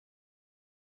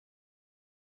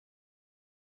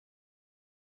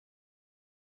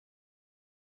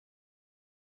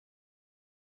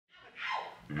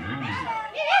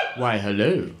Why,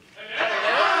 hello.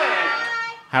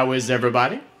 How is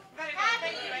everybody?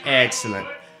 Excellent.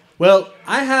 Well,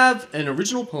 I have an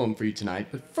original poem for you tonight,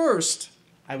 but first,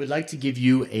 I would like to give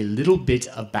you a little bit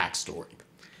of backstory.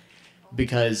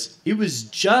 Because it was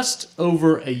just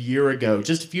over a year ago,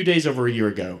 just a few days over a year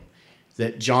ago,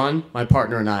 that John, my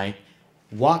partner, and I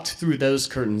walked through those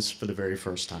curtains for the very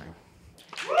first time.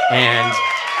 And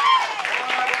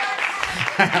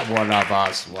one of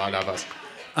us.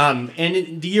 And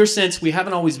in the year since, we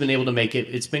haven't always been able to make it.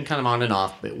 It's been kind of on and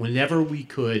off, but whenever we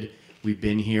could, we've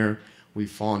been here.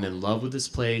 We've fallen in love with this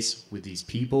place, with these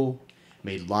people,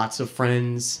 made lots of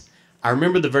friends. I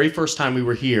remember the very first time we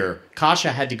were here,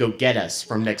 Kasha had to go get us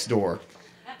from next door,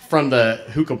 from the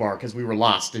hookah bar, because we were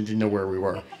lost and didn't know where we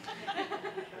were.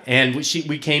 And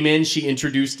we came in, she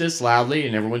introduced us loudly,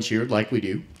 and everyone cheered like we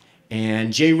do.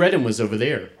 And Jay Redden was over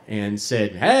there and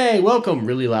said, "Hey, welcome,"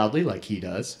 really loudly, like he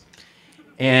does.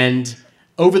 And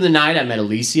over the night, I met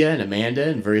Alicia and Amanda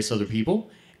and various other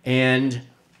people. And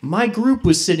my group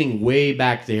was sitting way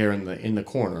back there in the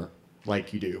corner,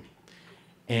 like you do.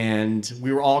 And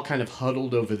we were all kind of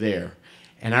huddled over there.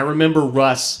 And I remember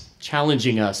Russ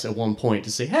challenging us at one point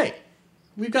to say, "Hey,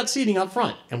 we've got seating up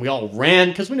front." And we all ran,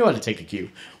 because we know how to take a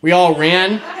cue. We all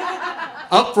ran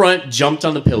up front, jumped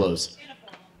on the pillows.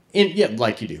 Yeah,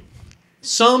 like you do.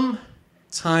 Some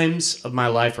times of my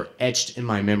life are etched in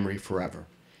my memory forever.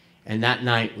 And that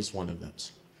night was one of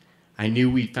those. I knew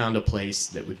we'd found a place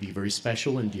that would be very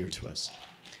special and dear to us.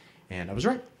 And I was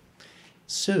right.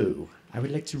 So, I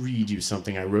would like to read you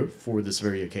something I wrote for this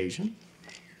very occasion.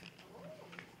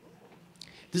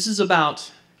 This is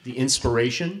about the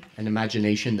inspiration and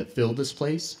imagination that fill this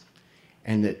place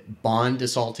and that bond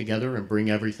us all together and bring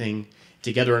everything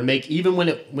together and make, even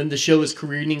when the show is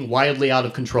careening wildly out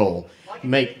of control,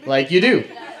 make like you do.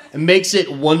 It makes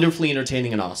it wonderfully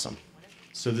entertaining and awesome.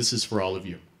 So this is for all of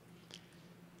you.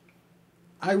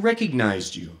 I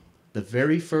recognized you the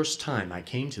very first time I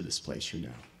came to this place, you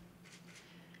know.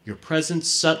 Your presence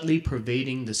subtly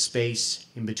pervading the space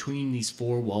in between these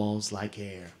four walls like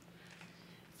air,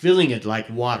 filling it like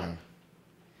water.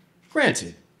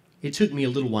 Granted, it took me a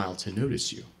little while to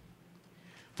notice you.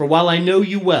 For while I know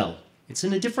you well, it's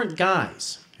in a different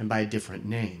guise and by a different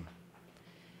name.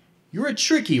 You're a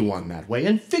tricky one that way,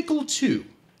 and fickle too.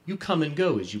 You come and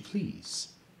go as you please.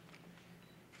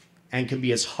 And can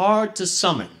be as hard to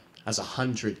summon as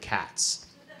 100 cats.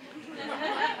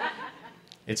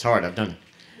 It's hard, I've done it.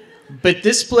 But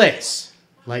this place,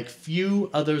 like few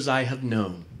others I have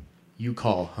known, you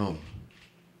call home.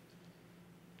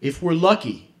 If we're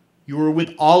lucky, you are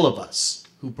with all of us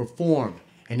who perform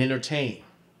and entertain.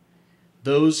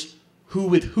 Those who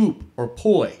with hoop or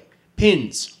poi,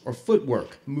 pins or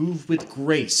footwork move with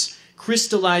grace,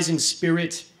 crystallizing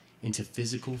spirit into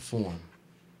physical form.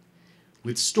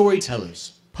 With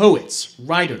storytellers, poets,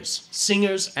 writers,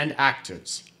 singers, and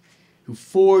actors who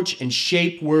forge and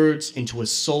shape words into a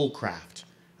soul craft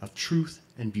of truth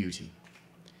and beauty.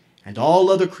 And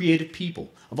all other creative people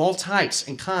of all types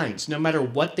and kinds, no matter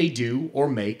what they do or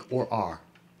make or are.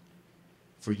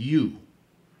 For you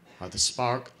are the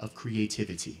spark of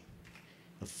creativity,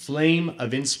 the flame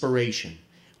of inspiration,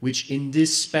 which in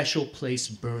this special place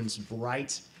burns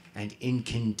bright and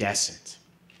incandescent,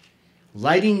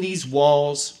 lighting these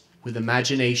walls with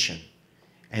imagination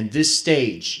and this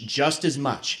stage just as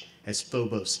much as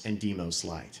Phobos and Deimos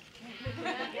light.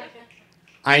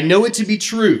 I know it to be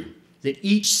true that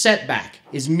each setback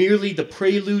is merely the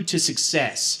prelude to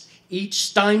success, each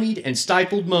stymied and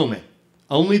stifled moment,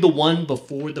 only the one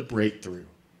before the breakthrough.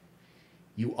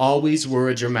 You always were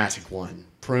a dramatic one,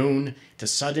 prone to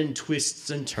sudden twists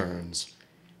and turns,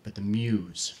 but the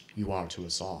muse you are to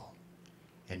us all,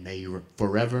 and may you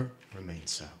forever remain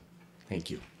so.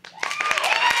 Thank you.